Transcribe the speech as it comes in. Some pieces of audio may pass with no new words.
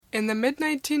In the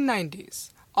mid-1990s,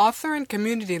 author and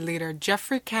community leader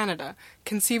Geoffrey Canada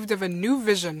conceived of a new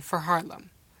vision for Harlem.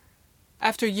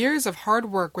 After years of hard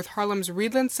work with Harlem's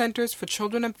Reedland Centers for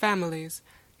Children and Families,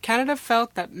 Canada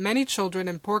felt that many children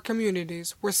in poor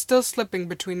communities were still slipping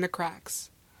between the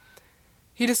cracks.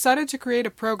 He decided to create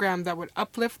a program that would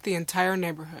uplift the entire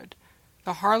neighborhood,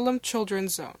 the Harlem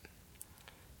Children's Zone.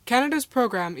 Canada's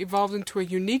program evolved into a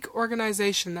unique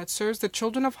organization that serves the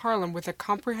children of Harlem with a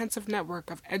comprehensive network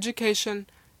of education,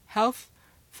 health,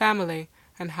 family,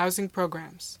 and housing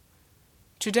programs.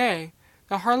 Today,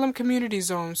 the Harlem Community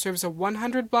Zone serves a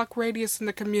 100-block radius in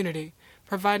the community,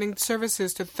 providing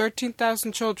services to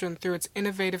 13,000 children through its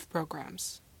innovative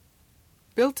programs.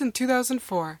 Built in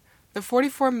 2004, the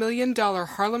 $44 million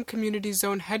Harlem Community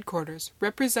Zone headquarters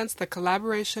represents the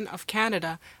collaboration of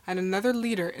Canada and another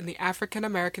leader in the African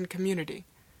American community,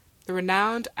 the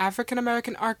renowned African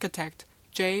American architect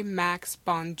J. Max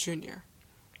Bond Jr.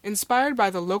 Inspired by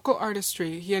the local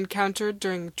artistry he encountered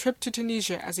during a trip to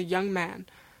Tunisia as a young man,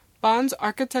 Bond's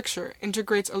architecture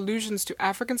integrates allusions to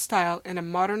African style in a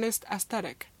modernist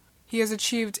aesthetic. He has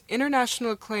achieved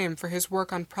international acclaim for his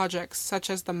work on projects such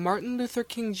as the Martin Luther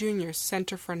King Jr.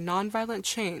 Center for Nonviolent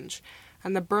Change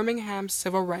and the Birmingham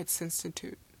Civil Rights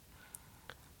Institute.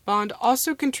 Bond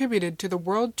also contributed to the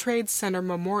World Trade Center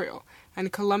Memorial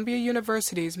and Columbia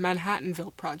University's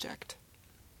Manhattanville project.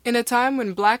 In a time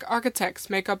when black architects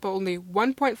make up only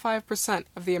 1.5%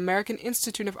 of the American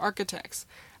Institute of Architects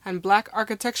and black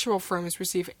architectural firms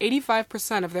receive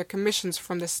 85% of their commissions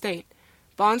from the state,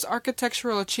 Bond's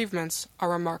architectural achievements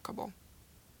are remarkable.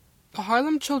 The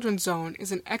Harlem Children's Zone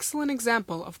is an excellent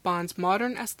example of Bond's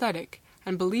modern aesthetic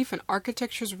and belief in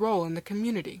architecture's role in the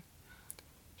community.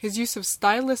 His use of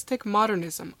stylistic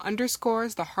modernism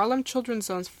underscores the Harlem Children's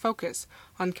Zone's focus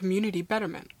on community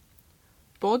betterment.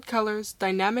 Bold colors,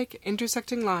 dynamic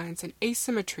intersecting lines, and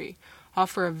asymmetry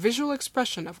offer a visual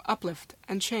expression of uplift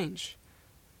and change.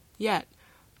 Yet,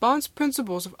 Bond's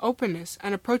principles of openness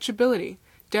and approachability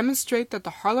demonstrate that the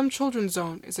Harlem Children's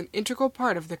Zone is an integral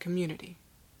part of the community.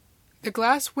 The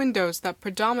glass windows that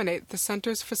predominate the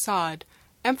center's facade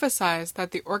emphasize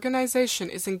that the organization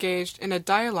is engaged in a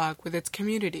dialogue with its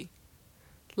community.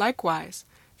 Likewise,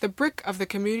 the brick of the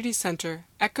community center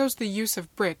echoes the use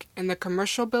of brick in the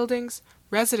commercial buildings,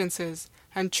 residences,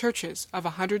 and churches of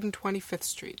 125th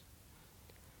Street.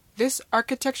 This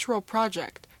architectural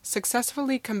project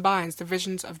successfully combines the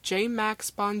visions of J. Max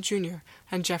Bond Jr.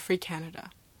 and Geoffrey Canada.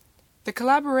 The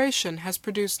collaboration has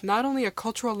produced not only a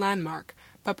cultural landmark,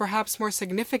 but perhaps more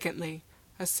significantly,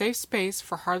 a safe space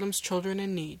for Harlem's children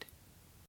in need.